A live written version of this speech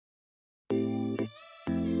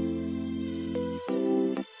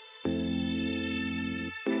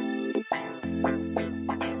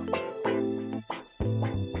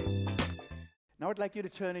would like you to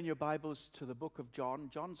turn in your Bibles to the book of John,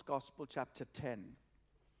 John's Gospel, chapter 10.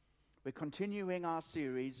 We're continuing our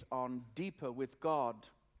series on Deeper with God.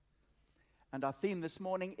 And our theme this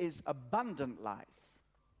morning is abundant life.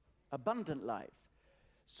 Abundant life.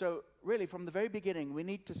 So really, from the very beginning, we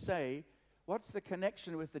need to say, what's the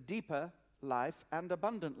connection with the deeper life and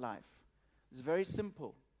abundant life? It's very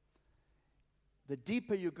simple. The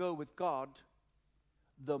deeper you go with God,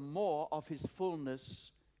 the more of His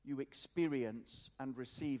fullness you experience and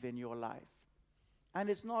receive in your life. And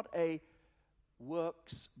it's not a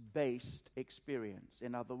works-based experience.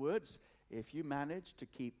 In other words, if you manage to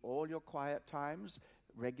keep all your quiet times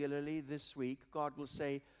regularly this week, God will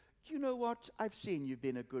say, do you know what? I've seen you've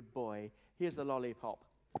been a good boy. Here's the lollipop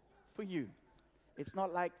for you. It's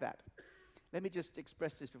not like that. Let me just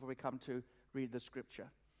express this before we come to read the scripture.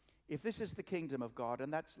 If this is the kingdom of God,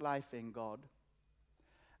 and that's life in God,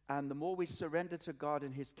 and the more we surrender to God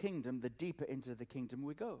and His kingdom, the deeper into the kingdom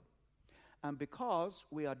we go. And because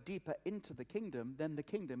we are deeper into the kingdom, then the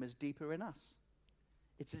kingdom is deeper in us.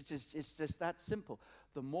 It's just that simple.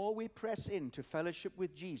 The more we press into fellowship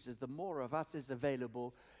with Jesus, the more of us is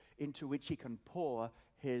available into which He can pour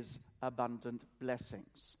His abundant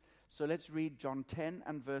blessings. So let's read John 10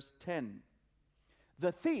 and verse 10.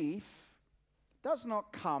 The thief does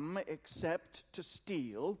not come except to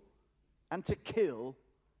steal and to kill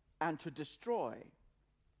and to destroy.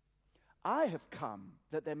 I have come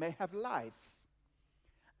that they may have life,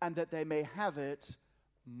 and that they may have it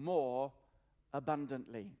more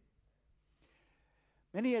abundantly.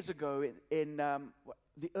 Many years ago, in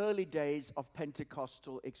the early days of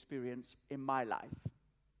Pentecostal experience in my life,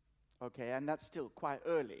 okay, and that's still quite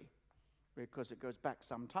early, because it goes back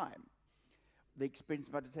some time. The experience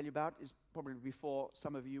I'm about to tell you about is probably before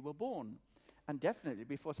some of you were born, and definitely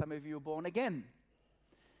before some of you were born again.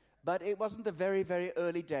 But it wasn't the very, very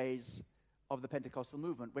early days of the Pentecostal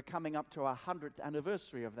movement. We're coming up to our 100th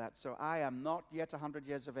anniversary of that. So I am not yet 100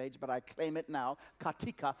 years of age, but I claim it now.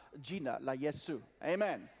 Katika jina la Yesu.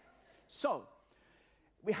 Amen. So,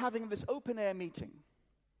 we're having this open-air meeting.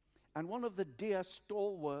 And one of the dear,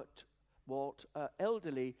 stalwart,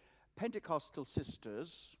 elderly Pentecostal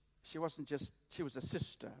sisters, she was a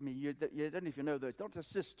sister. I mean, you don't know if you know those. Not a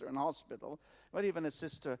sister in hospital, not even a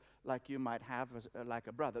sister like you might have, like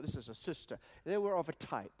a brother. This is a sister. They were of a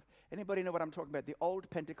type. Anybody know what I'm talking about? The old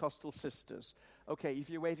Pentecostal sisters. Okay, if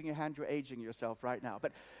you're waving your hand, you're aging yourself right now.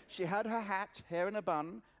 But she had her hat, hair in a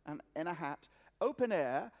bun, and in a hat, open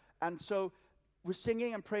air, and so we're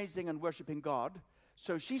singing and praising and worshiping God.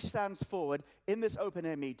 So she stands forward in this open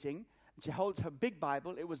air meeting. She holds her big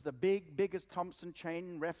Bible. It was the biggest Thompson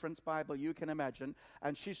Chain reference Bible you can imagine.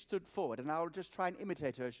 And she stood forward. And I'll just try and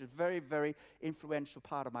imitate her. She's a very, very influential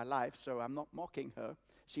part of my life, so I'm not mocking her.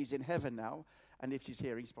 She's in heaven now. And if she's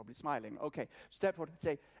here, he's probably smiling. Okay, step forward and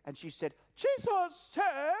say, and she said, Jesus said,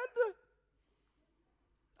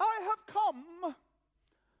 I have come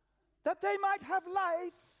that they might have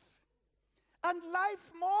life, and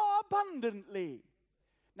life more abundantly.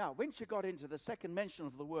 Now, when she got into the second mention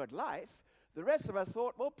of the word life, the rest of us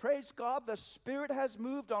thought, well, praise God, the Spirit has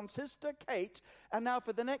moved on Sister Kate, and now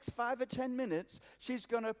for the next 5 or 10 minutes, she's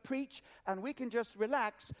going to preach, and we can just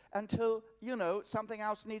relax until, something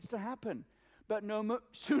else needs to happen. But no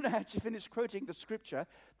sooner had she finished quoting the scripture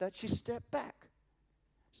that she stepped back,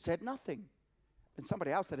 said nothing. And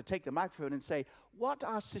somebody else had to take the microphone and say, what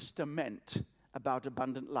our sister meant about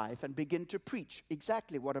abundant life, and begin to preach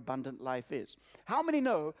exactly what abundant life is. How many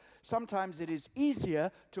know sometimes it is easier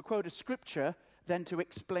to quote a scripture than to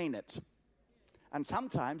explain it? And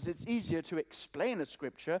sometimes it's easier to explain a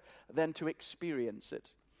scripture than to experience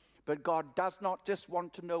it. But God does not just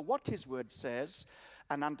want to know what His word says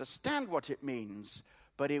and understand what it means,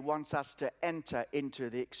 but He wants us to enter into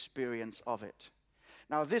the experience of it.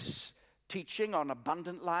 Now this teaching on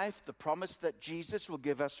abundant life, the promise that Jesus will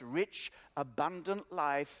give us rich, abundant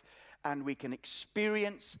life, and we can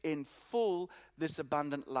experience in full this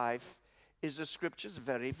abundant life, is the scriptures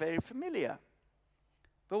very, very familiar.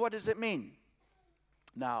 But what does it mean?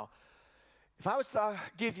 Now, if I was to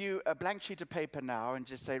give you a blank sheet of paper now and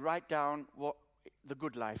just say, write down what the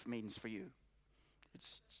good life means for you. It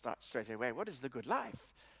starts straight away. What is the good life?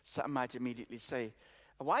 Some might immediately say,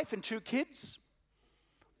 a wife and 2 kids,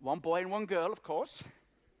 1 boy and 1 girl, of course,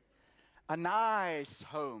 a nice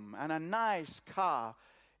home and a nice car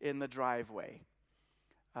in the driveway.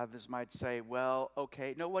 Others might say, well,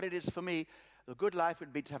 okay, know what it is for me? The good life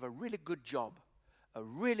would be to have a really good job. A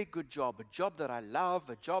really good job, a job that I love,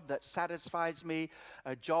 a job that satisfies me,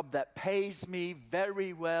 a job that pays me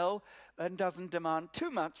very well and doesn't demand too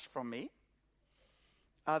much from me.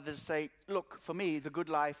 Others say, look, for me, the good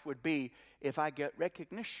life would be if I get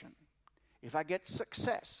recognition, if I get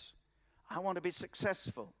success. I want to be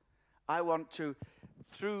successful. I want to,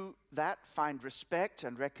 through that, find respect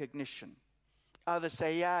and recognition. Others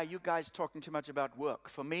say, yeah, you guys talking too much about work.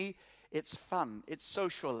 For me, it's fun. It's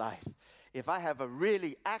social life. If I have a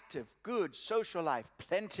really active, good social life,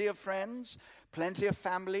 plenty of friends, plenty of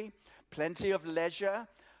family, plenty of leisure,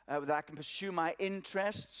 that I can pursue my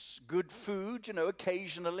interests, good food,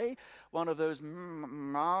 occasionally. One of those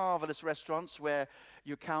marvelous restaurants where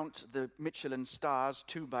you count the Michelin stars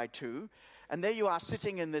 2 by 2. And there you are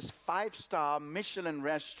sitting in this 5-star Michelin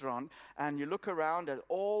restaurant, and you look around at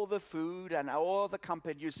all the food and all the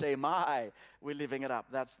company. You say, my, we're living it up.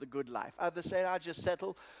 That's the good life. Others say, I just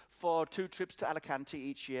settle for 2 trips to Alicante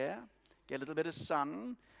each year, get a little bit of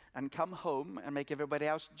sun, and come home and make everybody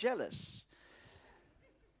else jealous.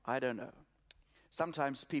 I don't know.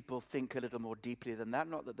 Sometimes people think a little more deeply than that.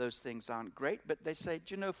 Not that those things aren't great, but they say,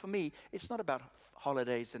 for me, it's not about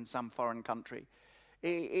holidays in some foreign country.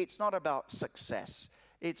 It's not about success.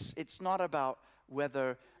 It's not about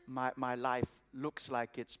whether my life looks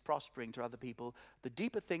like it's prospering to other people. The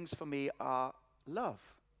deeper things for me are love.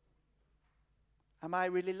 Am I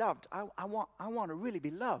really loved? I want to really be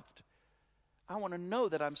loved. I want to know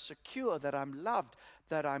that I'm secure, that I'm loved,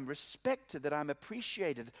 that I'm respected, that I'm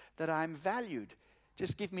appreciated, that I'm valued.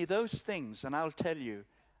 Just give me those things and I'll tell you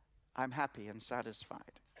I'm happy and satisfied.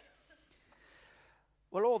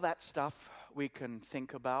 Well, all that stuff we can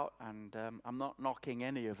think about, and I'm not knocking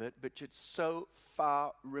any of it, but it's so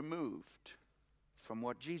far removed from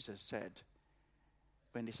what Jesus said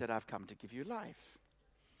when he said, I've come to give you life.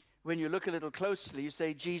 When you look a little closely, you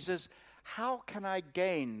say, Jesus, how can I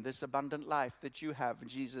gain this abundant life that you have? And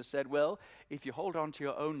Jesus said, well, if you hold on to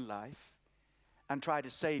your own life and try to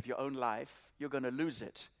save your own life, you're going to lose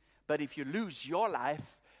it. But if you lose your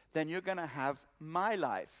life, then you're going to have my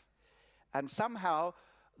life. And somehow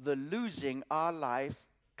the losing our life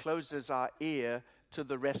closes our ear to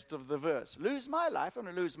the rest of the verse. Lose my life? I'm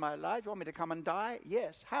going to lose my life. You want me to come and die?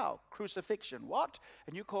 Yes. How? Crucifixion. What?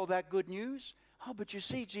 And you call that good news? Oh, but you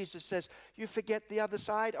see, Jesus says, you forget the other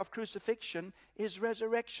side of crucifixion is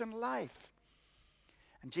resurrection life.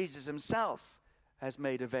 And Jesus himself has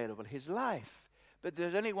made available his life. But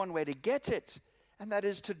there's only one way to get it, and that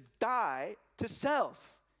is to die to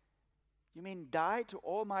self. You mean die to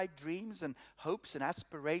all my dreams and hopes and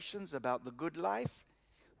aspirations about the good life?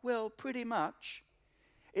 Well, pretty much.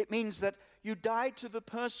 It means that you die to the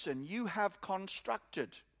person you have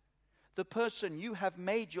constructed, the person you have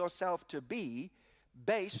made yourself to be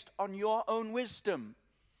based on your own wisdom.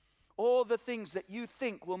 All the things that you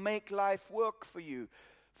think will make life work for you,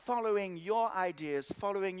 following your ideas,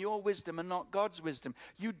 following your wisdom and not God's wisdom.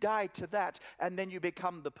 You die to that, and then you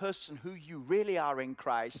become the person who you really are in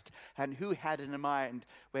Christ, and who had in mind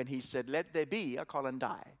when he said, let there be a Colin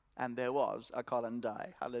Dye. And there was a Colin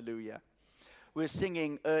Dye. Hallelujah. We were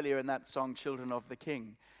singing earlier in that song, Children of the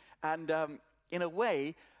King. And in a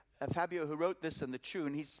way, Fabio, who wrote this and the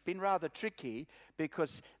tune, he's been rather tricky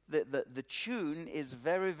because the tune is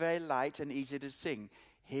very, very light and easy to sing.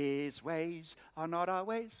 His ways are not our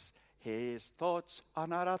ways. His thoughts are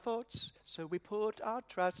not our thoughts. So we put our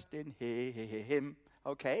trust in him.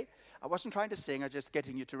 Okay? I wasn't trying to sing. I was just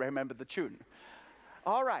getting you to remember the tune.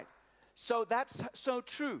 All right. So that's so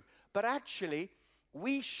true. But actually,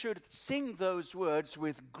 we should sing those words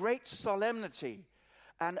with great solemnity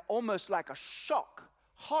and almost like a shock.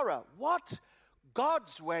 Horror. What?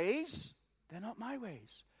 God's ways, they're not my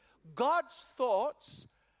ways. God's thoughts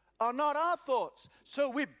are not our thoughts. So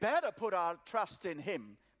we better put our trust in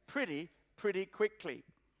him pretty quickly.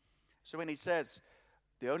 So when he says,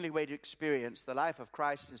 the only way to experience the life of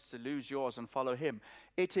Christ is to lose yours and follow him,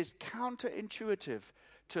 it is counterintuitive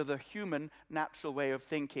to the human natural way of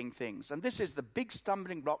thinking things. And this is the big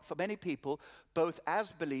stumbling block for many people, both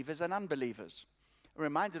as believers and unbelievers. I'm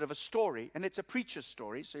reminded of a story, and it's a preacher's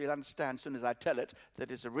story, so you'll understand as soon as I tell it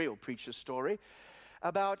that it's a real preacher's story,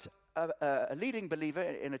 about a leading believer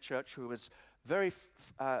in a church who was very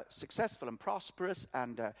successful and prosperous,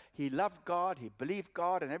 and he loved God, he believed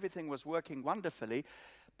God, and everything was working wonderfully.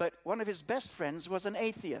 But one of his best friends was an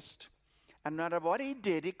atheist. And no matter what he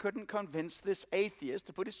did, he couldn't convince this atheist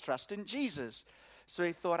to put his trust in Jesus. So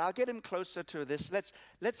he thought, I'll get him closer to this.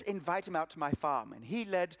 Let's invite him out to my farm. And he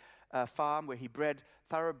led a farm where he bred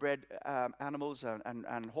thoroughbred animals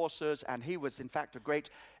and horses, and he was in fact a great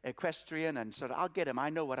equestrian, and so I'll get him, I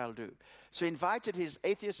know what I'll do. So he invited his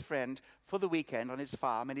atheist friend for the weekend on his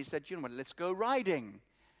farm, and he said, you know what, let's go riding.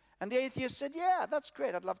 And the atheist said, yeah, that's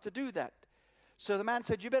great, I'd love to do that. So the man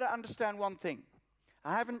said, you better understand one thing.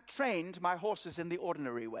 I haven't trained my horses in the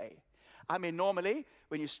ordinary way. I mean, normally,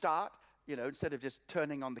 when you start, instead of just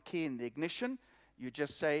turning on the key in the ignition, you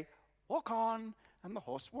just say, walk on, and the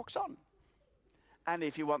horse walks on. And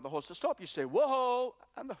if you want the horse to stop, you say, whoa,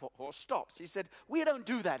 and the horse stops. He said, we don't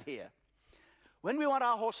do that here. When we want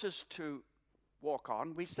our horses to walk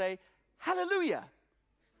on, we say, hallelujah,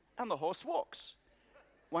 and the horse walks.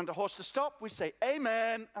 Want the horse to stop, we say,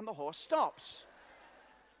 amen, and the horse stops.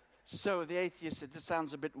 So the atheist said, this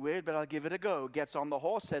sounds a bit weird, but I'll give it a go. Gets on the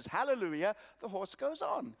horse, says, hallelujah, the horse goes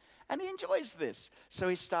on. And he enjoys this. So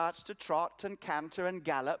he starts to trot and canter and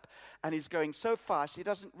gallop, and he's going so fast, he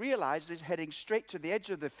doesn't realize he's heading straight to the edge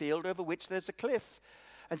of the field over which there's a cliff.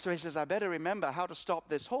 And so he says, I better remember how to stop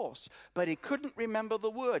this horse. But he couldn't remember the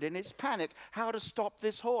word in his panic, how to stop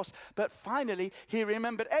this horse. But finally, he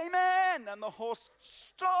remembered, amen, and the horse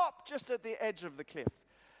stopped just at the edge of the cliff.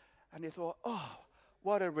 And he thought, oh,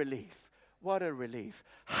 what a relief, what a relief.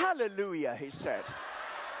 Hallelujah, he said.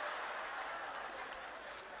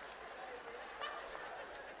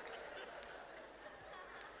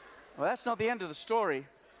 Well, that's not the end of the story.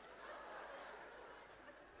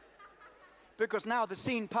 Because now the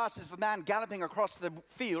scene passes the man galloping across the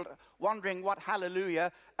field, wondering what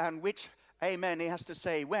hallelujah and which amen he has to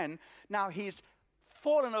say when. Now he's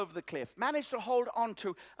fallen over the cliff, managed to hold on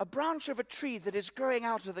to a branch of a tree that is growing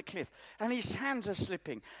out of the cliff, and his hands are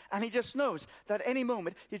slipping, and he just knows that any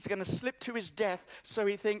moment he's going to slip to his death. So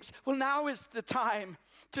he thinks, well, now is the time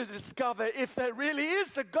to discover if there really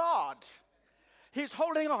is a God. He's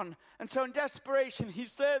holding on, and so in desperation he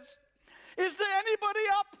says, is there anybody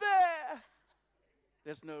up there?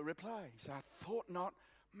 There's no reply. He said, I thought not.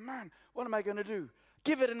 Man, what am I going to do?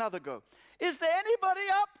 Give it another go. Is there anybody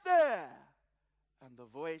up there? And the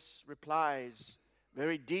voice replies,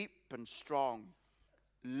 very deep and strong,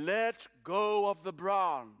 let go of the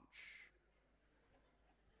branch.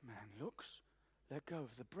 Man looks, let go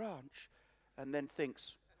of the branch, and then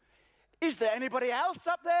thinks, is there anybody else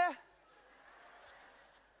up there?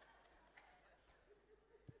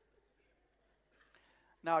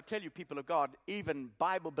 Now, I tell you, people of God, even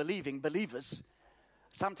Bible-believing believers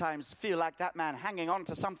sometimes feel like that man hanging on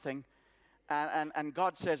to something, and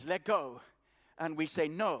God says, let go. And we say,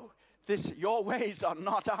 no, your ways are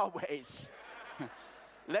not our ways.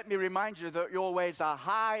 Let me remind you that your ways are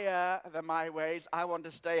higher than my ways. I want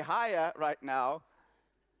to stay higher right now.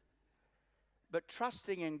 But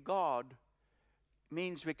trusting in God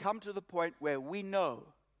means we come to the point where we know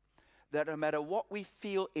that no matter what we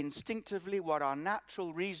feel instinctively, what our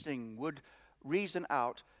natural reasoning would reason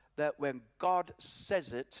out, that when God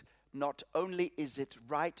says it, not only is it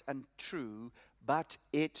right and true, but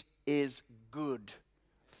it is good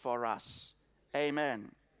for us.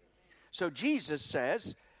 Amen. So Jesus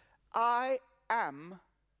says, I am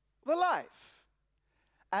the life.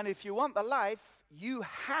 And if you want the life, you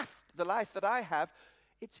have the life that I have.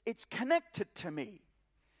 It's connected to me.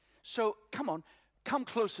 So come on, come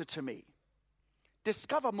closer to me.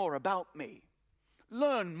 Discover more about me.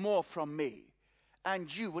 Learn more from me.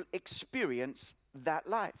 And you will experience that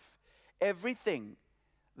life. Everything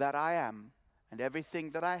that I am and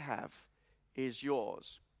everything that I have is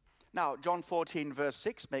yours. Now, John 14, verse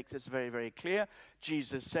 6 makes this very, very clear.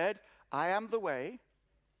 Jesus said, I am the way,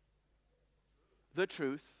 the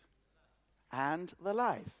truth, and the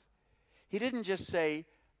life. He didn't just say,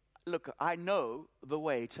 look, I know the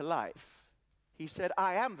way to life. He said,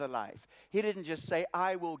 I am the life. He didn't just say,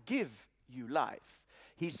 I will give you life.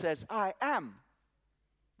 He says, I am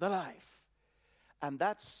the life. And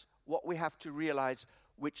that's what we have to realize,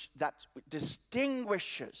 that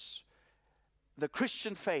distinguishes the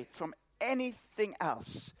Christian faith from anything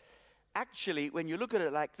else. Actually, when you look at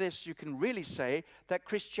it like this, you can really say that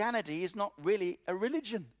Christianity is not really a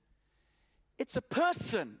religion. It's a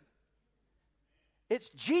person. It's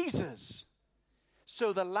Jesus.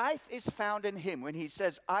 So the life is found in him. When he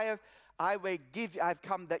says, I've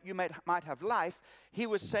come that you might have life, he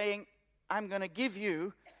was saying, I'm going to give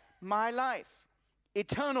you my life,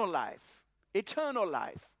 eternal life, eternal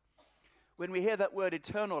life. When we hear that word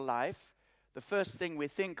eternal life, the first thing we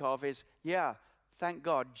think of is, thank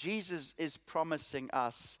God, Jesus is promising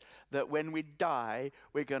us that when we die,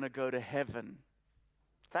 we're going to go to heaven.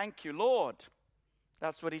 Thank you, Lord.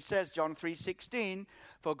 That's what he says, John 3:16.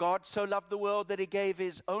 For God so loved the world that he gave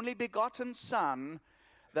his only begotten Son,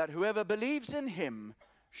 that whoever believes in him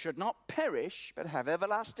should not perish, but have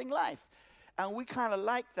everlasting life. And we kind of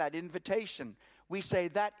like that invitation. We say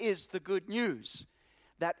that is the good news.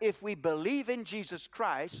 That if we believe in Jesus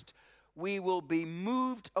Christ, we will be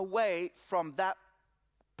moved away from that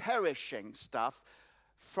perishing stuff,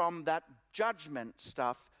 from that judgment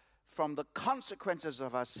stuff, from the consequences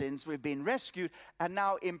of our sins. We've been rescued. And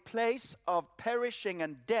now in place of perishing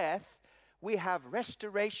and death, we have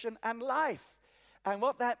restoration and life. And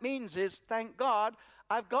what that means is, thank God,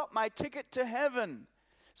 I've got my ticket to heaven.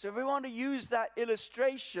 So if we want to use that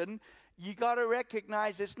illustration, you got to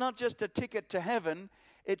recognize it's not just a ticket to heaven.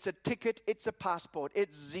 It's a ticket, it's a passport, it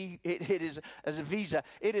is as a visa,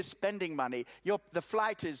 it is spending money. The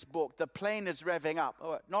flight is booked, the plane is revving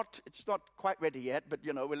up. It's not quite ready yet, but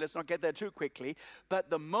let's not get there too quickly.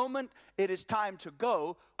 But the moment it is time to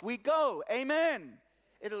go, we go. Amen.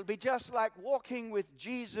 It'll be just like walking with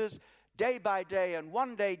Jesus day by day. And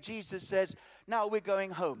one day Jesus says, now we're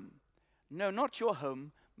going home. No, not your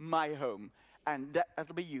home, my home. And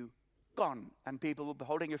that'll be you. Gone, and people will be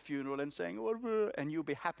holding a funeral and saying, oh, and you'll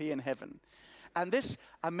be happy in heaven. And this,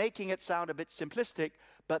 I'm making it sound a bit simplistic,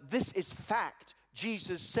 but this is fact.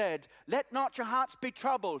 Jesus said, let not your hearts be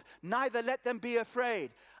troubled, neither let them be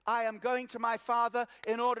afraid. I am going to my Father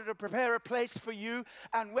in order to prepare a place for you,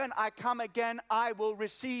 and when I come again, I will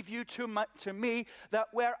receive you to me, that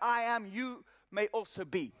where I am, you may also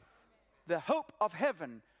be. The hope of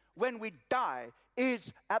heaven when we die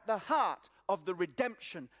is at the heart of the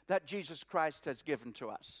redemption that Jesus Christ has given to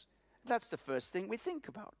us. That's the first thing we think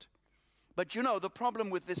about. But the problem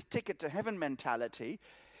with this ticket to heaven mentality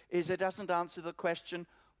is it doesn't answer the question,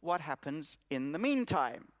 what happens in the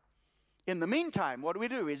meantime? In the meantime, what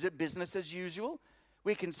do? Is it business as usual?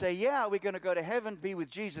 We can say, yeah, we're going to go to heaven, be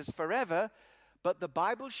with Jesus forever. But the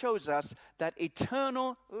Bible shows us that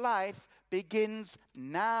eternal life begins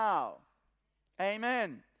now.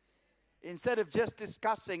 Amen. Instead of just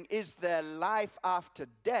discussing, is there life after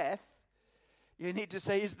death, you need to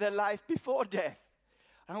say, is there life before death?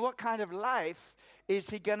 And what kind of life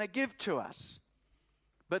is he going to give to us?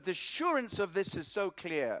 But the assurance of this is so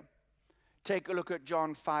clear. Take a look at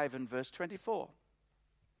John 5 and verse 24.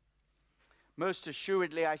 Most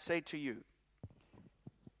assuredly I say to you,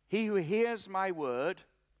 he who hears my word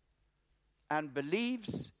and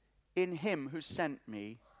believes in him who sent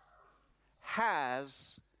me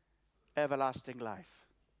has everlasting life.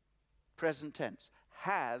 Present tense,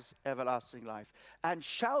 has everlasting life, and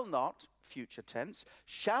shall not, future tense,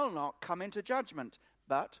 shall not come into judgment,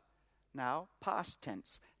 but now past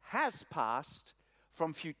tense, has passed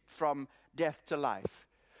from death to life.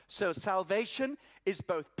 So salvation is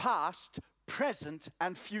both past, present,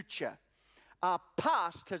 and future. Our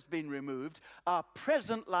past has been removed, our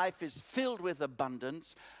present life is filled with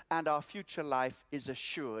abundance, and our future life is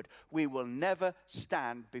assured. We will never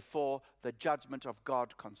stand before the judgment of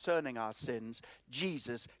God concerning our sins.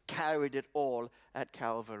 Jesus carried it all at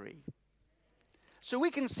Calvary. So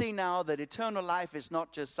we can see now that eternal life is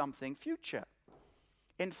not just something future.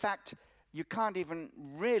 In fact, you can't even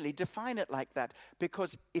really define it like that,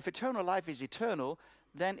 because if eternal life is eternal,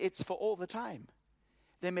 then it's for all the time.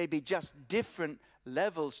 There may be just different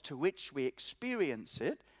levels to which we experience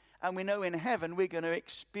it. And we know in heaven we're going to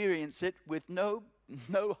experience it with no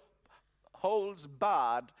holds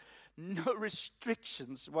barred, no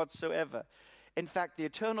restrictions whatsoever. In fact, the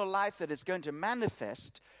eternal life that is going to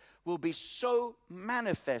manifest will be so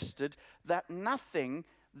manifested that nothing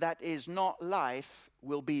that is not life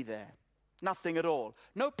will be there. Nothing at all.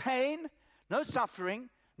 No pain, no suffering,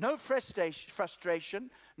 no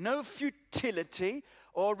frustration, no futility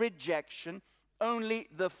or rejection, only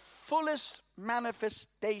the fullest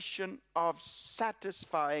manifestation of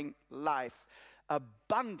satisfying life,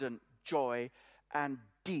 abundant joy, and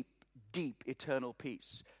deep, deep eternal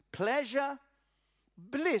peace. Pleasure,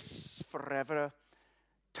 bliss forever,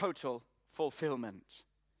 total fulfillment.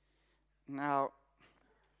 Now,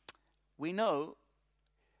 we know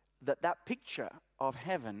that picture of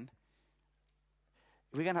heaven,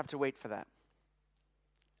 we're going to have to wait for that.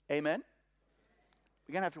 Amen?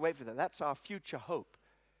 We're going to have to wait for that. That's our future hope.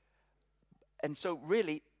 And so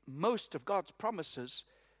really, most of God's promises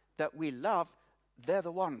that we love, they're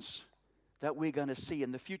the ones that we're going to see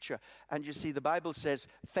in the future. And you see, the Bible says,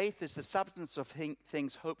 faith is the substance of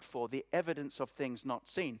things hoped for, the evidence of things not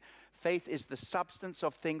seen. Faith is the substance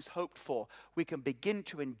of things hoped for. We can begin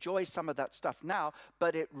to enjoy some of that stuff now,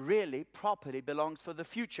 but it really properly belongs for the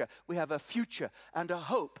future. We have a future and a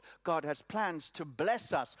hope. God has plans to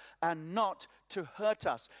bless us and not to hurt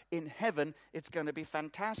us. In heaven, it's going to be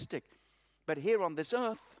fantastic. But here on this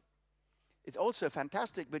earth, it's also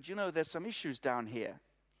fantastic, but there's some issues down here.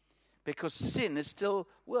 Because sin is still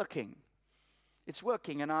working. It's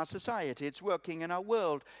working in our society. It's working in our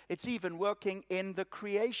world. It's even working in the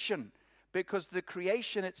creation. Because the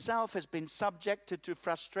creation itself has been subjected to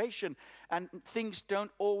frustration. And things don't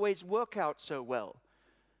always work out so well.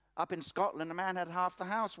 Up in Scotland, a man had half the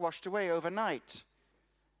house washed away overnight.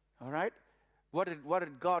 All right? What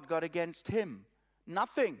did God got against him?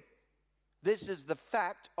 Nothing. This is the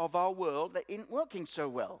fact of our world that isn't working so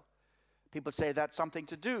well. People say that's something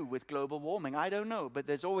to do with global warming. I don't know, but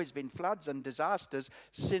there's always been floods and disasters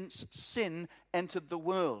since sin entered the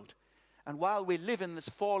world. And while we live in this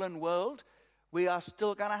fallen world, we are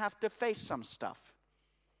still going to have to face some stuff.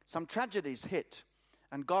 Some tragedies hit,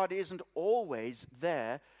 and God isn't always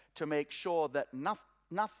there to make sure that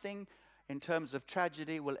nothing in terms of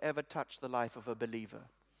tragedy will ever touch the life of a believer.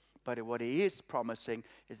 But what he is promising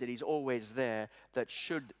is that he's always there, that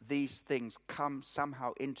should these things come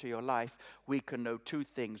somehow into your life, we can know two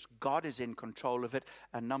things. God is in control of it,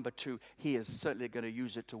 and number two, he is certainly going to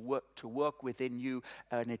use it to work within you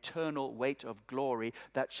an eternal weight of glory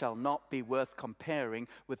that shall not be worth comparing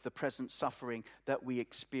with the present suffering that we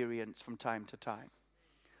experience from time to time.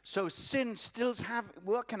 So sin still's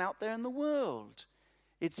working out there in the world.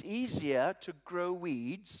 It's easier to grow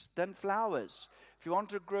weeds than flowers. If you want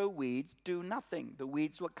to grow weeds, do nothing. The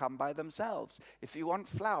weeds will come by themselves. If you want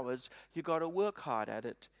flowers, you got to work hard at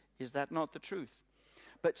it. Is that not the truth?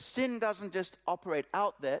 But sin doesn't just operate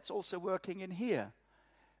out there, it's also working in here.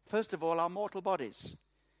 First of all, our mortal bodies.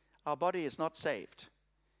 Our body is not saved.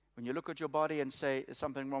 When you look at your body and say there's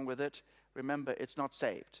something wrong with it, remember it's not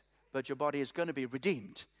saved. But your body is going to be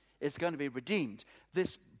redeemed. It's going to be redeemed.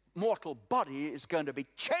 This mortal body is going to be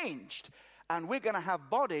changed. And we're going to have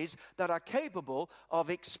bodies that are capable of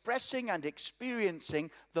expressing and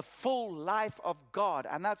experiencing the full life of God.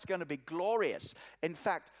 And that's going to be glorious. In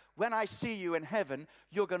fact, when I see you in heaven,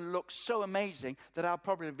 you're going to look so amazing that I'll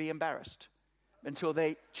probably be embarrassed until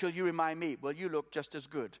you remind me, well, you look just as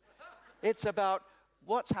good. It's about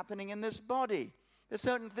what's happening in this body. There's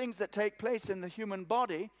certain things that take place in the human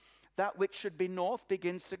body. That which should be north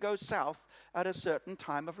begins to go south at a certain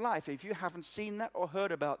time of life. If you haven't seen that or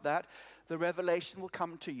heard about that, the revelation will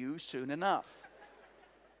come to you soon enough.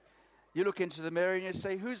 You look into the mirror and you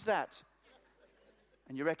say, who's that?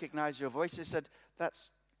 And you recognize your voice. You said, that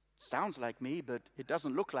sounds like me, but it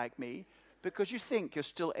doesn't look like me, because you think you're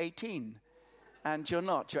still 18. And you're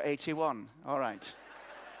not. You're 81. All right.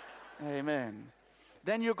 Amen.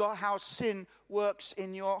 Then you got how sin works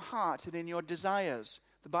in your heart and in your desires.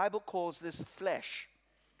 The Bible calls this flesh,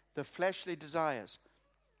 the fleshly desires.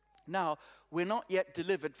 Now, we're not yet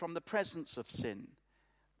delivered from the presence of sin.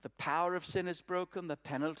 The power of sin is broken, the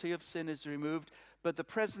penalty of sin is removed, but the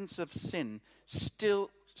presence of sin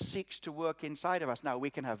still seeks to work inside of us. Now,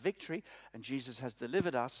 we can have victory, and Jesus has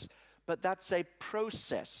delivered us, but that's a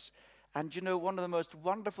process. And you know, one of the most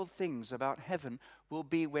wonderful things about heaven will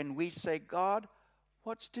be when we say, God,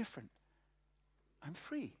 what's different? I'm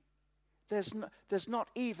free. There's not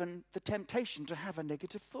even the temptation to have a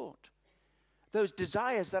negative thought. Those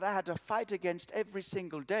desires that I had to fight against every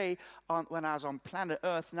single day when I was on planet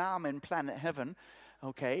Earth, now I'm in planet heaven,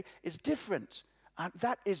 okay, is different. And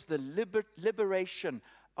that is the liberation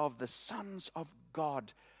of the sons of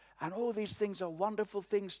God. And all these things are wonderful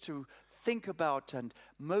things to think about and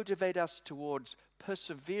motivate us towards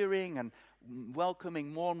persevering and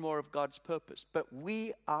welcoming more and more of God's purpose. But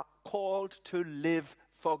we are called to live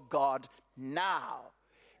for God now,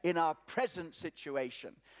 in our present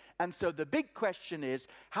situation. And so the big question is,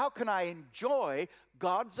 how can I enjoy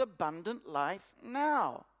God's abundant life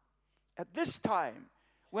now? At this time,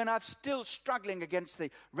 when I'm still struggling against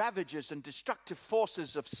the ravages and destructive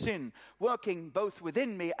forces of sin, working both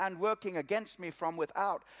within me and working against me from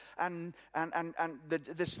without, and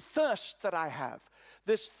this thirst that I have,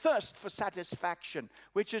 this thirst for satisfaction,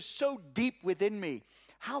 which is so deep within me,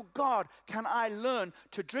 how, God, can I learn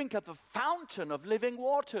to drink at the fountain of living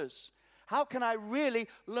waters? How can I really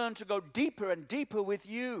learn to go deeper and deeper with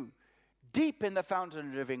you? Deep in the fountain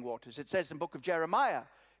of living waters. It says in the book of Jeremiah,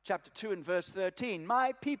 chapter 2 and verse 13,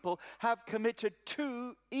 my people have committed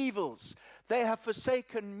two evils. They have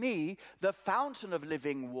forsaken me, the fountain of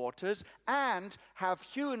living waters, and have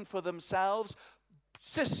hewn for themselves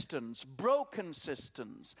cisterns, broken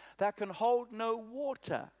cisterns, that can hold no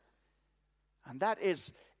water. And that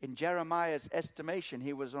is, in Jeremiah's estimation,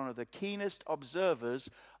 he was one of the keenest observers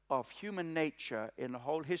of human nature in the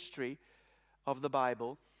whole history of the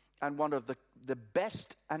Bible, and one of the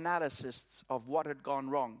best analysts of what had gone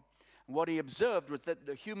wrong. And what he observed was that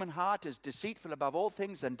the human heart is deceitful above all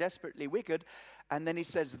things and desperately wicked. And then he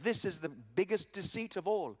says, this is the biggest deceit of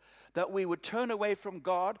all, that we would turn away from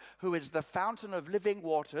God, who is the fountain of living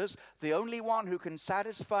waters, the only one who can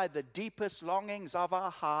satisfy the deepest longings of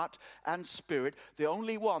our heart and spirit, the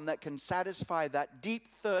only one that can satisfy that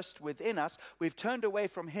deep thirst within us. We've turned away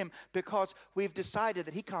from him because we've decided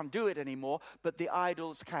that he can't do it anymore, but the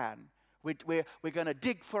idols can. We're going to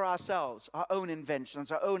dig for ourselves, our own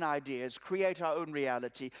inventions, our own ideas, create our own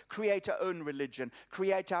reality, create our own religion,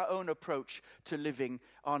 create our own approach to living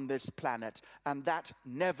on this planet. And that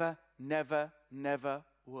never, never, never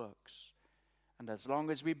works. And as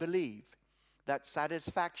long as we believe that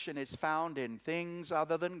satisfaction is found in things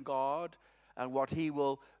other than God and what He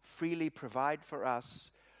will freely provide for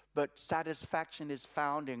us, but satisfaction is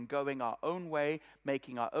found in going our own way,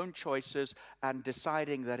 making our own choices, and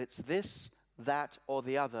deciding that it's this, that, or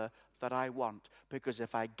the other that I want. Because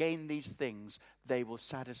if I gain these things, they will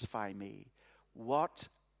satisfy me. What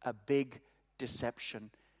a big deception.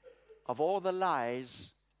 Of all the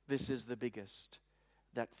lies, this is the biggest.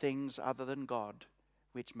 That things other than God,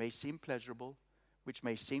 which may seem pleasurable, which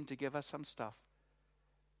may seem to give us some stuff,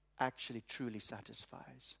 actually truly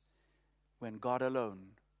satisfies. When God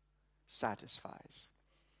alone satisfies.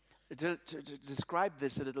 To describe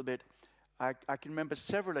this a little bit, I can remember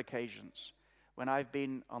several occasions when I've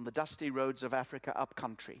been on the dusty roads of Africa up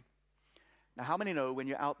country. Now, how many know when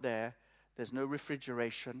you're out there, there's no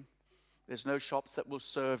refrigeration, there's no shops that will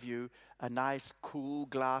serve you a nice cool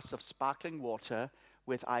glass of sparkling water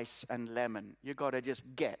with ice and lemon. You got to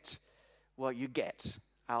just get what you get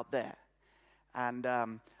out there. And,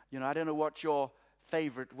 I don't know what your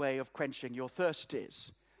favorite way of quenching your thirst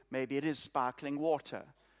is. Maybe it is sparkling water.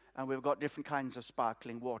 And we've got different kinds of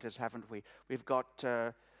sparkling waters, haven't we? We've got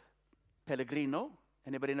Pellegrino.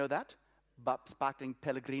 Anybody know that? Sparkling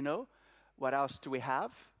Pellegrino. What else do we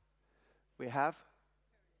have? We have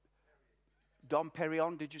Dom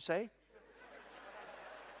Perignon, did you say?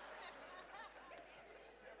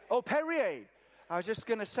 Oh, Perrier. I was just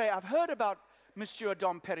going to say, I've heard about Monsieur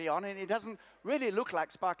Dom Perignon, and it doesn't really look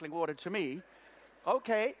like sparkling water to me.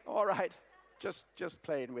 Okay, all right. Just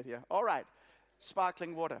playing with you. All right.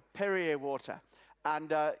 Sparkling water, Perrier water,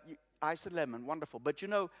 and ice and lemon, wonderful. But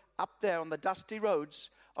up there on the dusty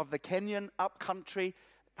roads of the Kenyan upcountry,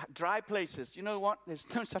 dry places, you know what? There's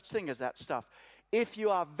no such thing as that stuff. If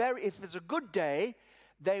there's a good day,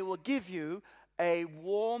 they will give you a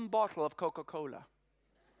warm bottle of Coca-Cola.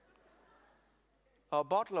 A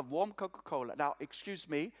bottle of warm Coca-Cola. Now, excuse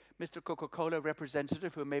me, Mr. Coca-Cola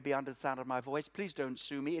representative who may be under the sound of my voice, please don't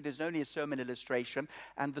sue me. It is only a sermon illustration,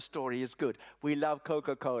 and the story is good. We love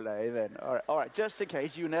Coca-Cola, amen. All right, just in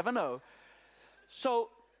case, you never know. So,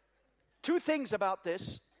 two things about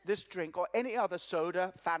this drink, or any other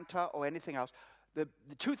soda, Fanta, or anything else. The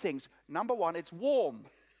two things. Number one, it's warm.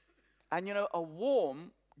 And a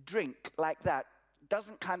warm drink like that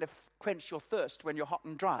doesn't kind of quench your thirst when you're hot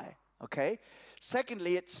and dry, okay?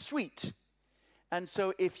 Secondly, it's sweet. And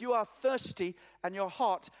so if you are thirsty and you're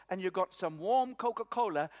hot and you've got some warm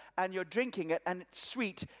Coca-Cola and you're drinking it and it's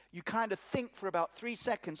sweet, you kind of think for about 3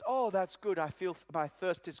 seconds, oh, that's good, I feel my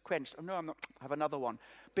thirst is quenched. Oh, no, I'm not. Have another one.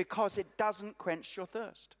 Because it doesn't quench your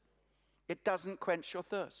thirst. It doesn't quench your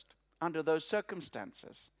thirst under those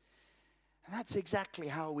circumstances. And that's exactly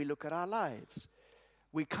how we look at our lives.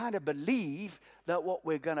 We kind of believe that what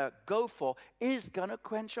we're going to go for is going to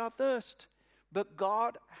quench our thirst. But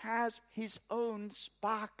God has His own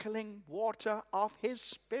sparkling water of His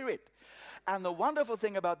Spirit. And the wonderful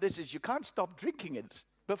thing about this is you can't stop drinking it,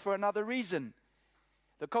 but for another reason.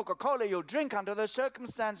 The Coca-Cola you'll drink under those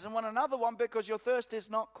circumstances and want another one because your thirst is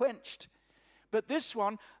not quenched. But this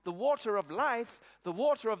one, the water of life, the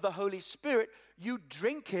water of the Holy Spirit, you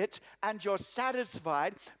drink it and you're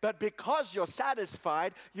satisfied. But because you're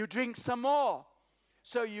satisfied, you drink some more.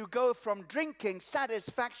 So you go from drinking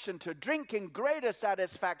satisfaction to drinking greater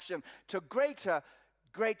satisfaction to greater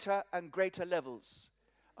and greater levels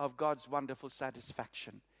of God's wonderful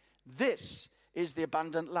satisfaction. This is the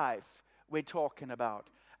abundant life we're talking about.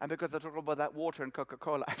 And because I talk about that water and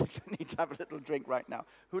Coca-Cola, I think I need to have a little drink right now.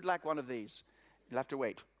 Who'd like one of these? You'll have to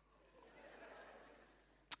wait.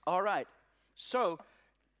 All right. So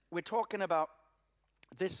we're talking about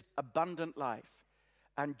this abundant life.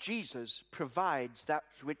 And Jesus provides that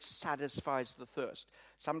which satisfies the thirst.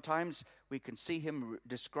 Sometimes we can see Him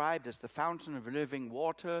described as the fountain of living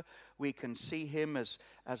water. We can see Him as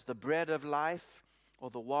the bread of life, or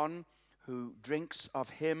the one who drinks of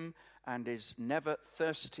Him and is never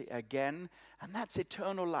thirsty again. And that's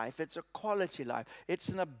eternal life. It's a quality life. It's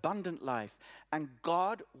an abundant life. And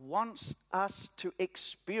God wants us to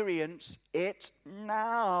experience it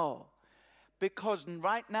now. Because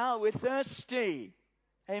right now we're thirsty.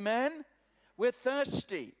 Amen? We're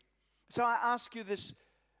thirsty. So I ask you this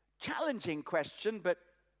challenging question, but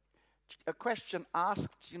a question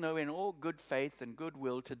asked, in all good faith and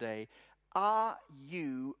goodwill today. Are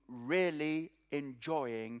you really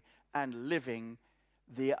enjoying and living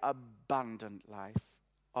the abundant life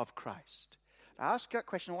of Christ? I ask you that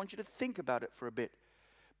question. I want you to think about it for a bit.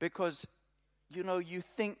 Because, you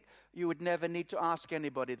think you would never need to ask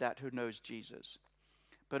anybody that who knows Jesus.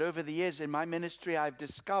 But over the years in my ministry, I've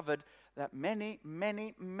discovered that many,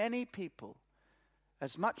 many, many people,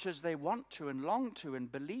 as much as they want to and long to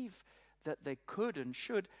and believe that they could and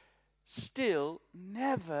should, still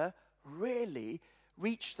never really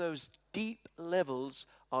reach those deep levels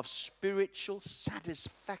of spiritual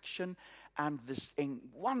satisfaction and this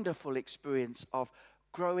wonderful experience of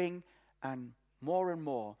growing and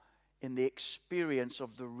more in the experience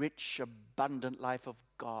of the rich, abundant life of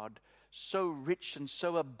God. So rich and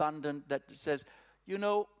so abundant that it says,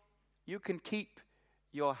 you can keep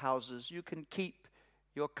your houses, you can keep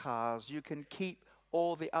your cars, you can keep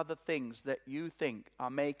all the other things that you think are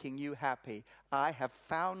making you happy. I have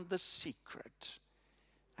found the secret,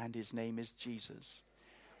 and his name is Jesus.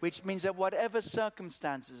 Which means that whatever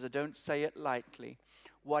circumstances, I don't say it lightly,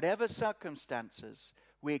 whatever circumstances,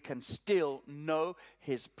 we can still know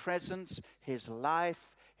his presence, his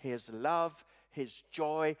life, his love, his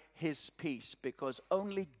joy, his peace, because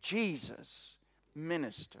only Jesus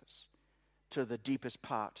ministers to the deepest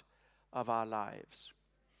part of our lives.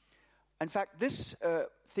 In fact, this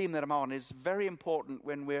theme that I'm on is very important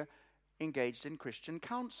when we're engaged in Christian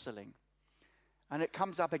counseling. And it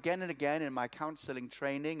comes up again and again in my counseling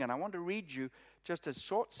training, and I want to read you just a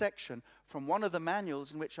short section from one of the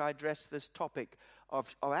manuals in which I address this topic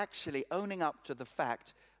of actually owning up to the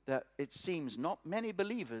fact that it seems not many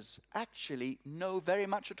believers actually know very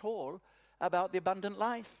much at all about the abundant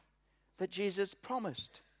life that Jesus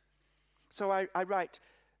promised. So I write,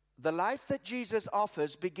 the life that Jesus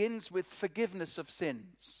offers begins with forgiveness of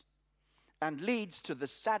sins and leads to the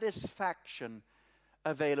satisfaction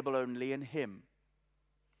available only in him.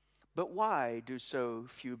 But why do so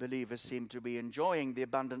few believers seem to be enjoying the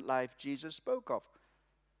abundant life Jesus spoke of?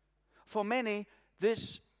 For many,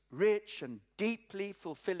 this rich and deeply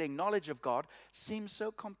fulfilling knowledge of God seems so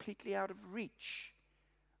completely out of reach,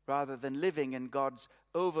 rather than living in God's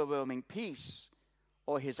overwhelming peace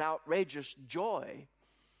or his outrageous joy.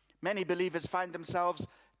 Many believers find themselves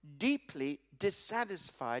deeply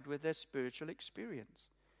dissatisfied with their spiritual experience.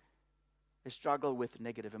 They struggle with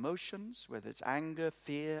negative emotions, whether it's anger,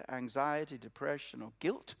 fear, anxiety, depression, or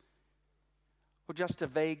guilt, or just a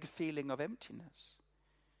vague feeling of emptiness.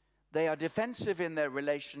 They are defensive in their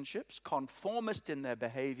relationships, conformist in their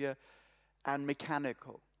behavior, and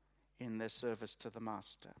mechanical in their service to the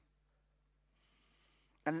master.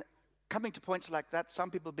 And coming to points like that, some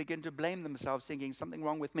people begin to blame themselves, thinking, something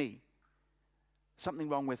wrong with me. Something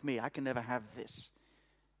wrong with me. I can never have this.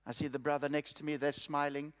 I see the brother next to me, they're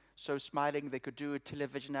smiling, so smiling they could do a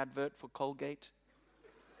television advert for Colgate.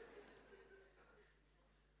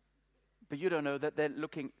 But you don't know that they're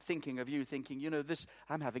thinking of you, thinking, this,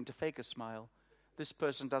 I'm having to fake a smile. This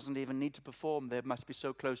person doesn't even need to perform. They must be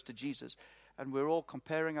so close to Jesus. And we're all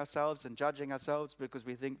comparing ourselves and judging ourselves because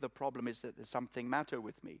we think the problem is that there's something matter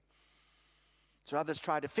with me. So others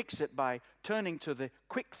try to fix it by turning to the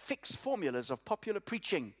quick fix formulas of popular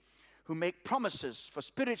preaching, who make promises for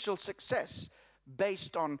spiritual success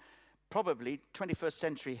based on probably 21st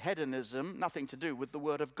century hedonism, nothing to do with the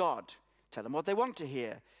Word of God. Tell them what they want to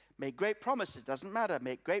hear. Make great promises, doesn't matter.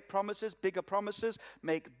 Make great promises,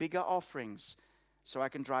 make bigger offerings so I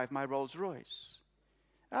can drive my Rolls Royce.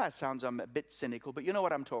 It sounds a bit cynical, but you know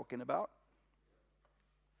what I'm talking about.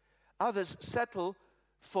 Others settle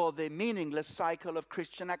for the meaningless cycle of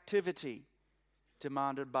Christian activity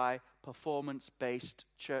demanded by performance-based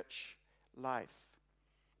church life.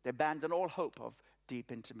 They abandon all hope of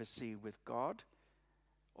deep intimacy with God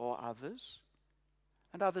or others.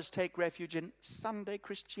 And others take refuge in Sunday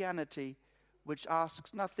Christianity, which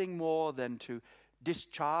asks nothing more than to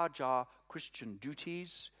discharge our Christian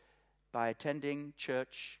duties by attending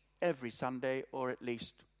church every Sunday, or at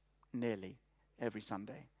least nearly every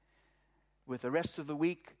Sunday, with the rest of the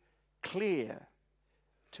week clear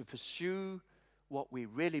to pursue what we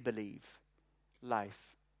really believe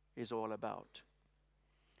life is all about.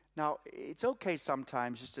 Now, it's okay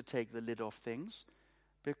sometimes just to take the lid off things,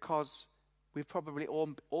 because we've probably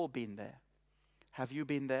all been there. Have you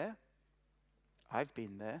been there? I've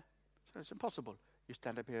been there. So it's impossible. You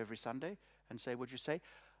stand up here every Sunday and say what you say.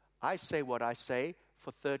 I say what I say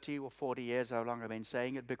for 30 or 40 years, how long I've been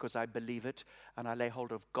saying it, because I believe it and I lay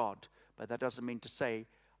hold of God. But that doesn't mean to say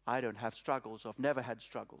I don't have struggles or I've never had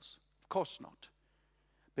struggles. Of course not.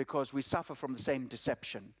 Because we suffer from the same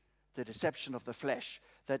deception, the deception of the flesh,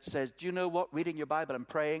 that says, do you know what? Reading your Bible and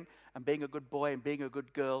praying and being a good boy and being a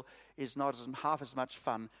good girl is not half as much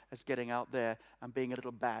fun as getting out there and being a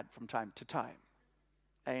little bad from time to time.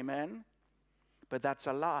 Amen? But that's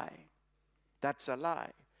a lie. That's a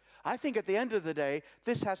lie. I think at the end of the day,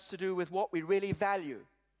 this has to do with what we really value.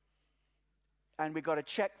 And we've got to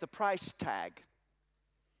check the price tag.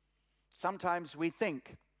 Sometimes we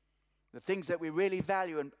think the things that we really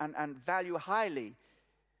value and value highly,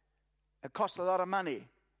 that cost a lot of money,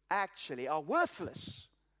 actually are worthless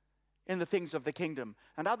in the things of the kingdom.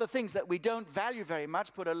 And other things that we don't value very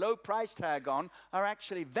much, put a low price tag on, are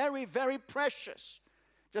actually very, very precious.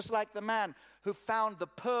 Just like the man who found the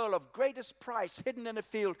pearl of greatest price hidden in a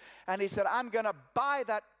field, and he said, I'm going to buy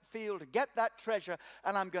that field, get that treasure,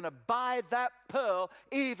 and I'm going to buy that pearl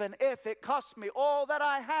even if it costs me all that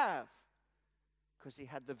I have. Because he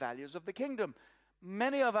had the values of the kingdom.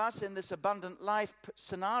 Many of us in this abundant life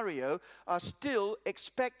scenario are still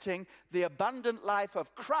expecting the abundant life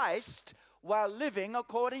of Christ while living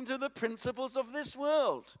according to the principles of this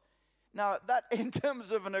world. Now, that in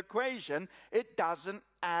terms of an equation, it doesn't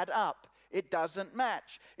add up. It doesn't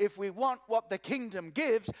match. If we want what the kingdom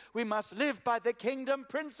gives, we must live by the kingdom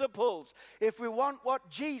principles. If we want what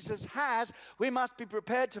Jesus has, we must be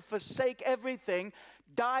prepared to forsake everything,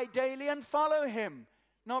 die daily, and follow him.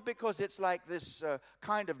 Not because it's like this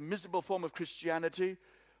kind of miserable form of Christianity.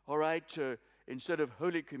 All right, instead of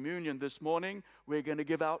Holy Communion this morning, we're going to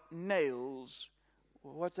give out nails.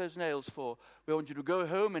 What's those nails for? We want you to go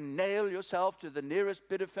home and nail yourself to the nearest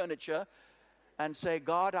bit of furniture and say,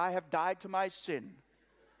 God, I have died to my sin.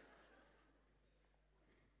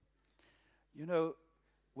 You know,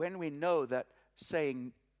 when we know that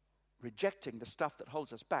rejecting the stuff that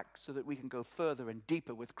holds us back so that we can go further and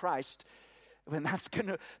deeper with Christ, when that's going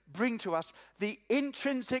to bring to us the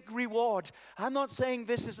intrinsic reward. I'm not saying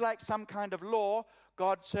this is like some kind of law.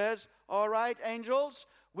 God says, all right, angels,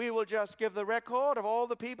 we will just give the record of all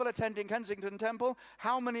the people attending Kensington Temple,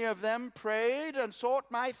 how many of them prayed and sought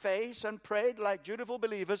my face and prayed like dutiful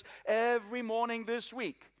believers every morning this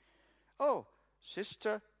week. Oh,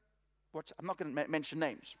 sister, I'm not going to mention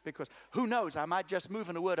names, because who knows, I might just move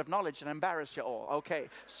in a word of knowledge and embarrass you all. Okay,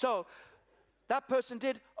 so that person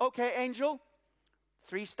did. Okay, angel,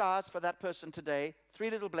 3 stars for that person today, 3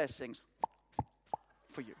 little blessings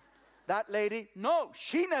for you. That lady, no,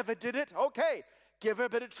 she never did it. Okay, give her a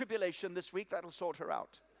bit of tribulation this week. That'll sort her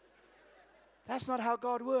out. That's not how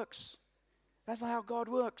God works. That's not how God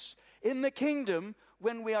works. In the kingdom,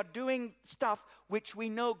 when we are doing stuff which we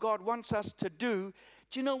know God wants us to do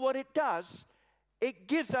you know what it does? It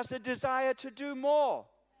gives us a desire to do more.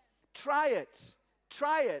 Try it.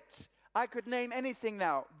 Try it. I could name anything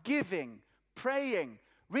now. Giving, praying,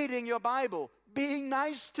 reading your Bible, being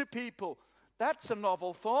nice to people. That's a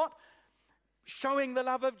novel thought. Showing the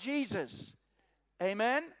love of Jesus.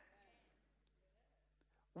 Amen?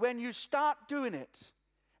 When you start doing it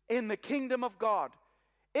in the kingdom of God,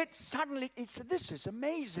 this is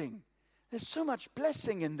amazing. There's so much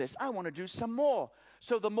blessing in this. I want to do some more.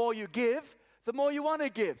 So the more you give, the more you want to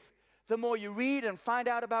give. The more you read and find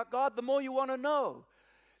out about God, the more you want to know.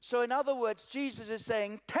 So in other words, Jesus is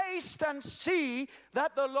saying, taste and see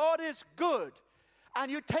that the Lord is good.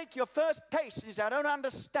 And you take your first taste and you say, I don't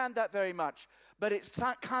understand that very much, but it's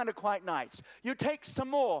kind of quite nice. You take some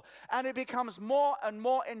more and it becomes more and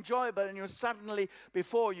more enjoyable, and you suddenly,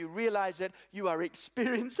 before you realize it, you are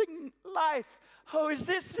experiencing life. Oh,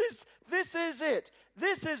 this is it.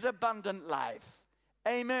 This is abundant life.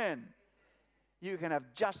 Amen. You can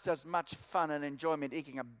have just as much fun and enjoyment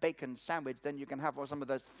eating a bacon sandwich than you can have some of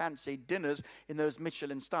those fancy dinners in those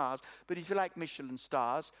Michelin stars. But if you like Michelin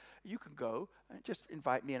stars, you can go and just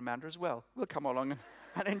invite me and Amanda as well. We'll come along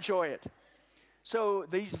and enjoy it. So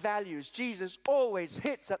these values, Jesus always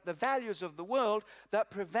hits at the values of the world that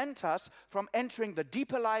prevent us from entering the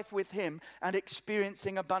deeper life with him and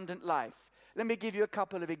experiencing abundant life. Let me give you a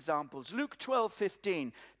couple of examples. Luke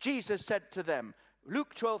 12:15, Jesus said to them,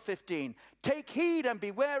 Luke 12:15, take heed and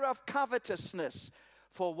beware of covetousness,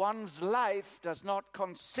 for one's life does not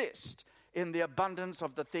consist in the abundance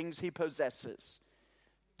of the things he possesses.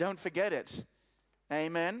 Don't forget it.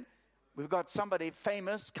 Amen. We've got somebody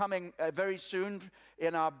famous coming very soon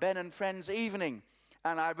in our Ben and Friends evening,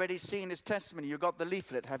 and I've already seen his testimony. You got the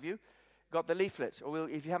leaflet, have you? Got the leaflet? Or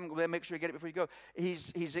if you haven't, we'll make sure you get it before you go.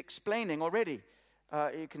 He's explaining already.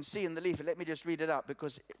 You can see in the leaflet. Let me just read it out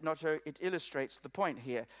because it illustrates the point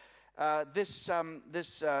here. This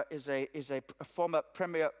is a former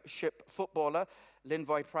Premiership footballer,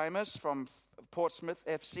 Linvoy Primus from Portsmouth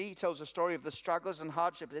FC. He tells a story of the struggles and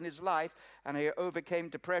hardships in his life, and he overcame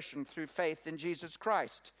depression through faith in Jesus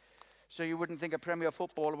Christ. So you wouldn't think a Premier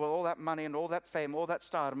footballer with all that money and all that fame, all that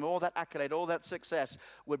stardom, all that accolade, all that success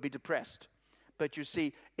would be depressed. But you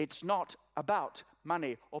see, it's not about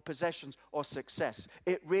money or possessions or success.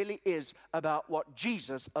 It really is about what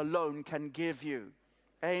Jesus alone can give you.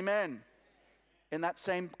 Amen. In that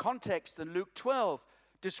same context in Luke 12,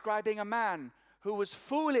 describing a man who was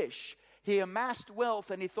foolish. He amassed wealth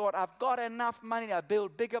and he thought, I've got enough money. I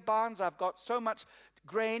build bigger barns. I've got so much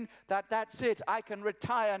grain that's it. I can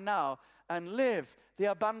retire now and live the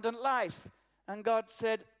abundant life. And God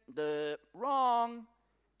said, wrong.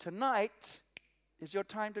 Tonight is your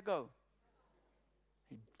time to go.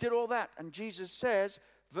 He did all that. And Jesus says,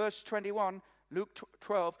 verse 21, Luke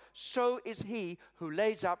 12, so is he who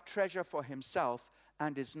lays up treasure for himself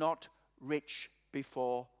and is not rich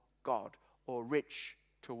before God, or rich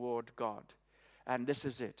toward God. And this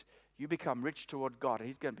is it. You become rich toward God, and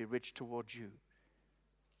he's going to be rich toward you.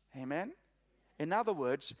 Amen? In other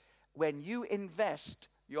words, when you invest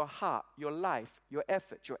your heart, your life, your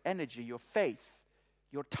effort, your energy, your faith,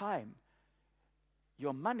 your time,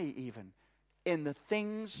 your money even, in the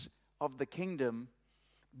things of the kingdom,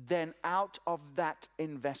 then out of that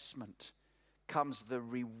investment comes the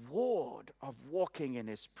reward of walking in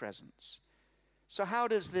his presence. So how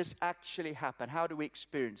does this actually happen? How do we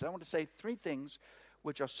experience? I want to say 3 things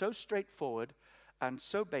which are so straightforward and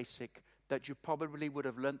so basic that you probably would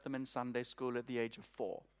have learnt them in Sunday school at the age of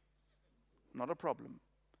 4. Not a problem.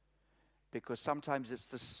 Because sometimes it's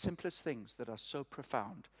the simplest things that are so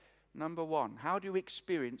profound. Number 1, how do you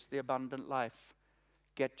experience the abundant life?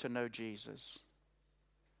 Get to know Jesus.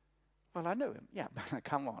 Well, I know him. Yeah,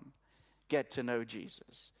 come on. Get to know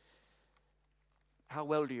Jesus. How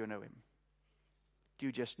well do you know him? Do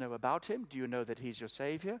you just know about him? Do you know that he's your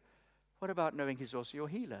Savior? What about knowing he's also your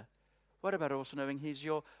healer? What about also knowing he's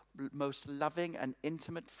your most loving and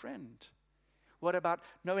intimate friend? What about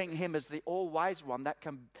knowing him as the all-wise one that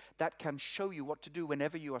can show you what to do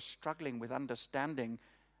whenever you are struggling with understanding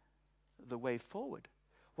the way forward?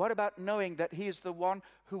 What about knowing that he is the one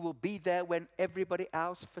who will be there when everybody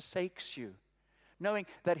else forsakes you? Knowing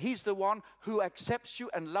that he's the one who accepts you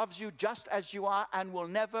and loves you just as you are and will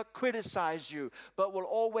never criticize you, but will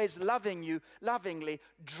always lovingly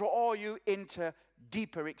draw you into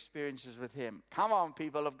deeper experiences with him. Come on,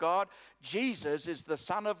 people of God. Jesus is the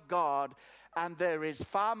Son of God, and there is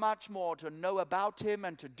far much more to know about him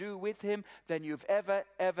and to do with him than you've ever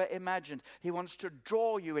imagined. He wants to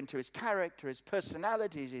draw you into his character, his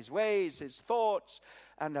personalities, his ways, his thoughts,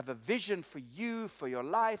 and have a vision for you, for your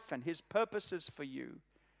life, and his purposes for you.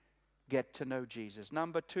 Get to know Jesus.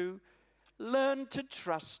 Number 2, learn to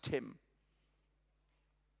trust him.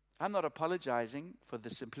 I'm not apologizing for the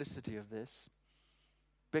simplicity of this,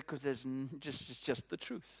 because it's just the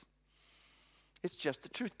truth. It's just the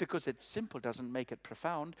truth. Because it's simple doesn't make it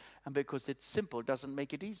profound, and because it's simple doesn't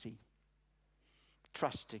make it easy.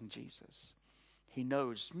 Trusting Jesus. He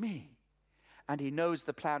knows me, and he knows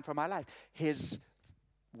the plan for my life. His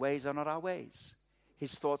ways are not our ways.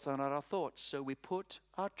 His thoughts are not our thoughts. So we put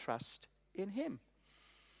our trust in him.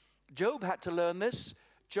 Job had to learn this.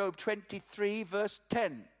 Job 23 verse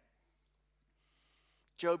 10.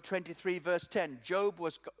 Job 23 verse 10. Job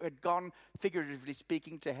had gone, figuratively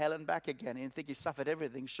speaking, to hell and back again. And I think he suffered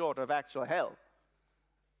everything short of actual hell.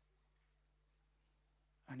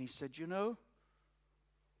 And he said,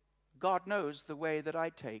 God knows the way that I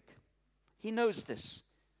take. He knows this.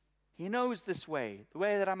 He knows this way, the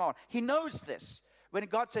way that I'm on. He knows this. When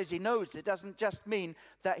God says he knows, it doesn't just mean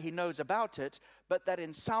that he knows about it, but that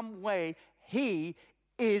in some way he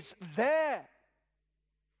is there.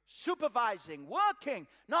 Supervising, working,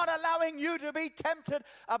 not allowing you to be tempted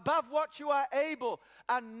above what you are able,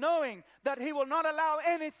 and knowing that he will not allow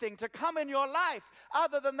anything to come in your life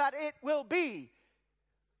other than that it will be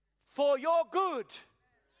for your good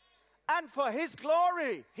and for his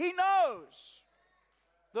glory. He knows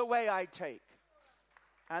the way I take.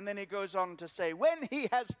 And then he goes on to say, when he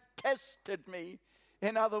has tested me,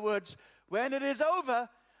 in other words, when it is over,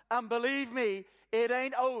 and believe me, it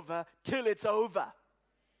ain't over till it's over.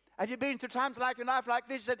 Have you been through times like your life like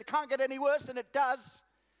this, that it can't get any worse, and it does?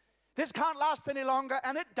 This can't last any longer,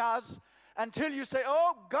 and it does, until you say,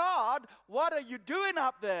 oh God, what are you doing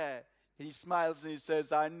up there? He smiles and he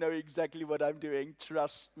says, I know exactly what I'm doing.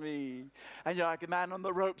 Trust me. And you're like a man on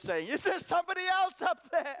the rope saying, is there somebody else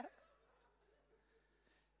up there?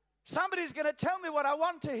 Somebody's going to tell me what I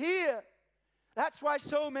want to hear. That's why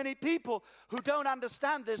so many people who don't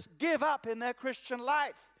understand this give up in their Christian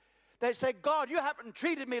life. They say, God, you haven't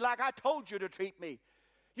treated me like I told you to treat me.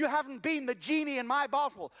 You haven't been the genie in my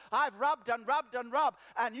bottle. I've rubbed and rubbed and rubbed,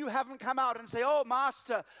 and you haven't come out and say, oh,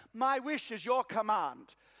 Master, my wish is your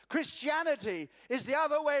command. Christianity is the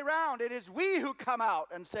other way around. It is we who come out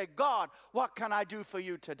and say, God, what can I do for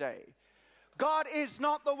you today? God is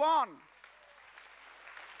not the one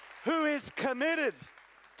who is committed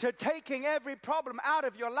to taking every problem out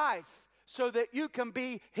of your life so that you can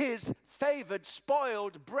be his favored,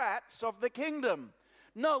 spoiled brats of the kingdom.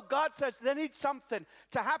 No, God says there needs something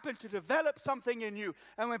to happen to develop something in you.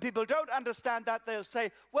 And when people don't understand that, they'll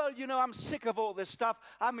say, well, you know, I'm sick of all this stuff.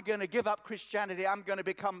 I'm going to give up Christianity. I'm going to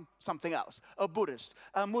become something else, a Buddhist,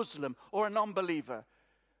 a Muslim, or a non-believer.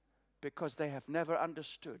 Because they have never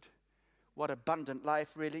understood what abundant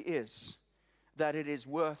life really is. That it is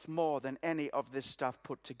worth more than any of this stuff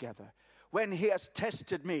put together. When he has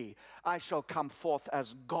tested me, I shall come forth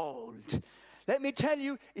as gold. Let me tell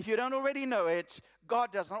you, if you don't already know it,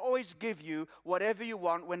 God doesn't always give you whatever you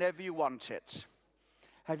want whenever you want it.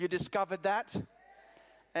 Have you discovered that?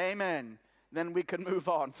 Amen. Then we can move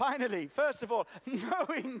on. Finally, first of all,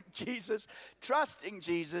 knowing Jesus, trusting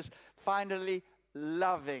Jesus. Finally,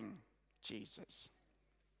 loving Jesus.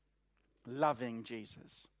 Loving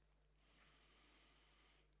Jesus.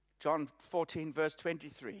 John 14, verse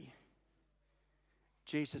 23.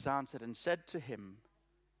 Jesus answered and said to him,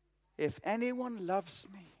 if anyone loves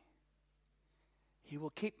me, he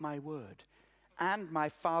will keep my word, and my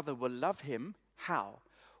Father will love him. How?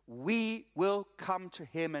 We will come to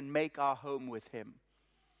him and make our home with him.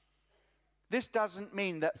 This doesn't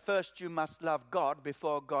mean that first you must love God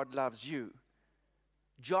before God loves you.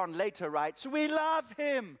 John later writes, we love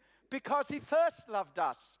him because he first loved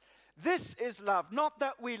us. This is love, not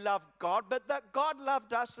that we love God, but that God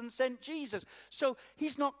loved us and sent Jesus. So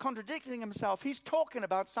he's not contradicting himself. He's talking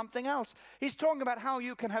about something else. He's talking about how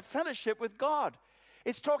you can have fellowship with God.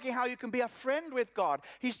 It's talking how you can be a friend with God.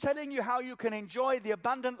 He's telling you how you can enjoy the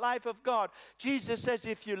abundant life of God. Jesus says,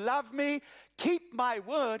 if you love me, keep my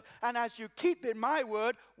word. And as you keep in my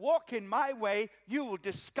word, walk in my way, you will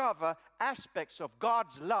discover aspects of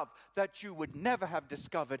God's love that you would never have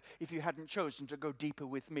discovered if you hadn't chosen to go deeper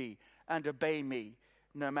with me and obey me,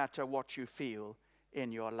 no matter what you feel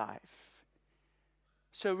in your life.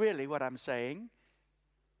 So really what I'm saying,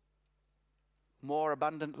 more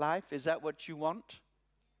abundant life, is that what you want?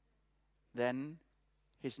 Then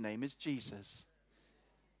his name is Jesus.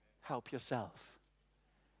 Help yourself.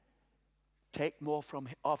 Take more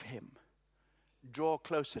of him. Draw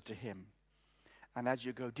closer to him. And as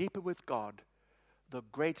you go deeper with God, the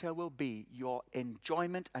greater will be your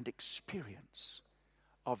enjoyment and experience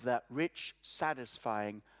of that rich,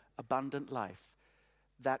 satisfying, abundant life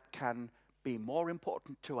that can be more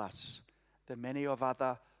important to us than many of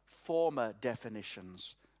other former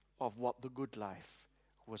definitions of what the good life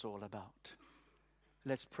was all about.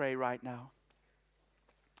 Let's pray right now.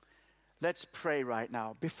 Let's pray right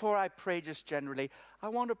now. Before I pray just generally, I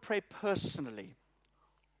want to pray personally.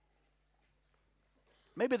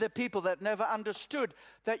 Maybe there are people that never understood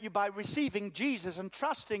that you, by receiving Jesus and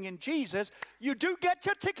trusting in Jesus, you do get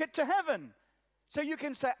your ticket to heaven. So you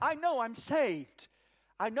can say, I know I'm saved.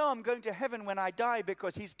 I know I'm going to heaven when I die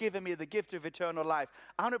because he's given me the gift of eternal life.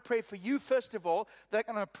 I want to pray for you first of all. Then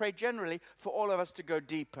I'm going to pray generally for all of us to go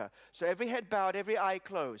deeper. So every head bowed, every eye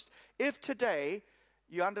closed. If today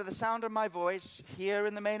you're under the sound of my voice, here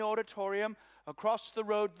in the main auditorium, across the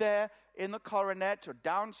road there, in the coronet, or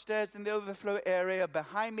downstairs in the overflow area,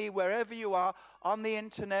 behind me, wherever you are, on the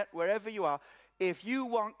internet, wherever you are, if you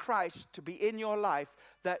want Christ to be in your life,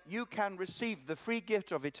 that you can receive the free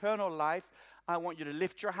gift of eternal life, I want you to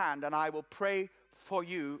lift your hand and I will pray for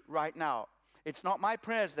you right now. It's not my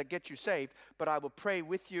prayers that get you saved, but I will pray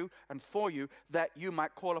with you and for you that you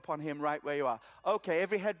might call upon him right where you are. Okay,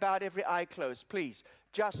 every head bowed, every eye closed, please.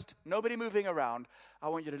 Just nobody moving around. I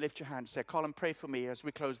want you to lift your hand and say, Colin, pray for me as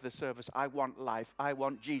we close this service. I want life. I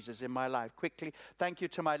want Jesus in my life. Quickly, thank you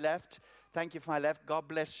to my left. Thank you for my left. God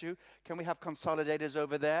bless you. Can we have consolidators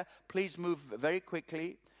over there? Please move very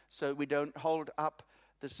quickly so we don't hold up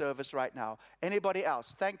the service right now. Anybody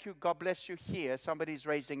else? Thank you. God bless you here. Somebody's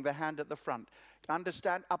raising their hand at the front.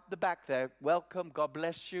 Understand? Up the back there. Welcome. God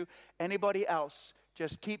bless you. Anybody else?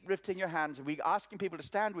 Just keep lifting your hands. We're asking people to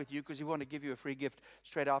stand with you because we want to give you a free gift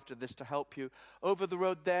straight after this to help you. Over the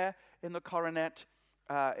road there in the coronet,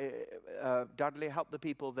 Dudley, help the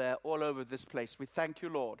people there all over this place. We thank you,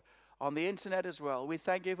 Lord. On the internet as well, we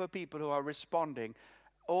thank you for people who are responding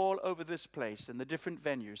all over this place in the different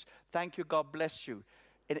venues. Thank you. God bless you.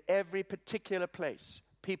 In every particular place,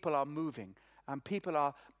 people are moving And people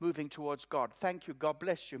are moving towards God. Thank you. God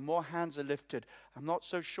bless you. More hands are lifted. I'm not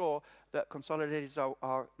so sure that consolidators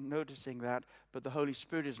are noticing that, but the Holy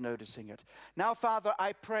Spirit is noticing it. Now, Father,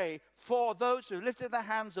 I pray for those who lifted their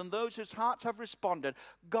hands and those whose hearts have responded.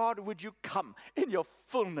 God, would you come in your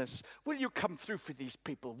fullness? Will you come through for these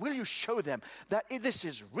people? Will you show them that this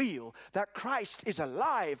is real, that Christ is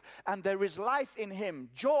alive, and there is life in him,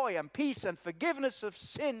 joy and peace and forgiveness of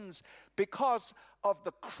sins because of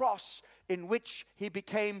the cross in which he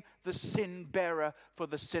became the sin bearer for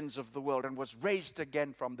the sins of the world and was raised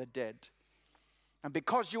again from the dead. And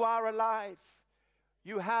because you are alive,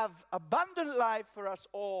 you have abundant life for us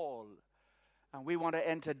all. And we want to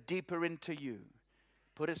enter deeper into you.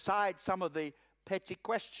 Put aside some of the petty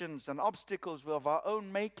questions and obstacles of our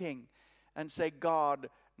own making and say, God,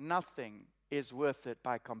 nothing is worth it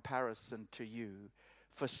by comparison to you,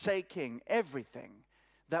 forsaking everything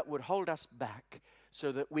that would hold us back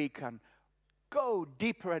so that we can go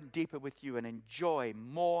deeper and deeper with you and enjoy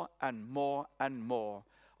more and more and more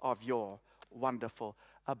of your wonderful,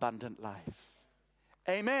 abundant life.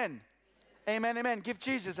 Amen. Amen, amen. Give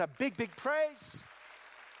Jesus a big, big praise.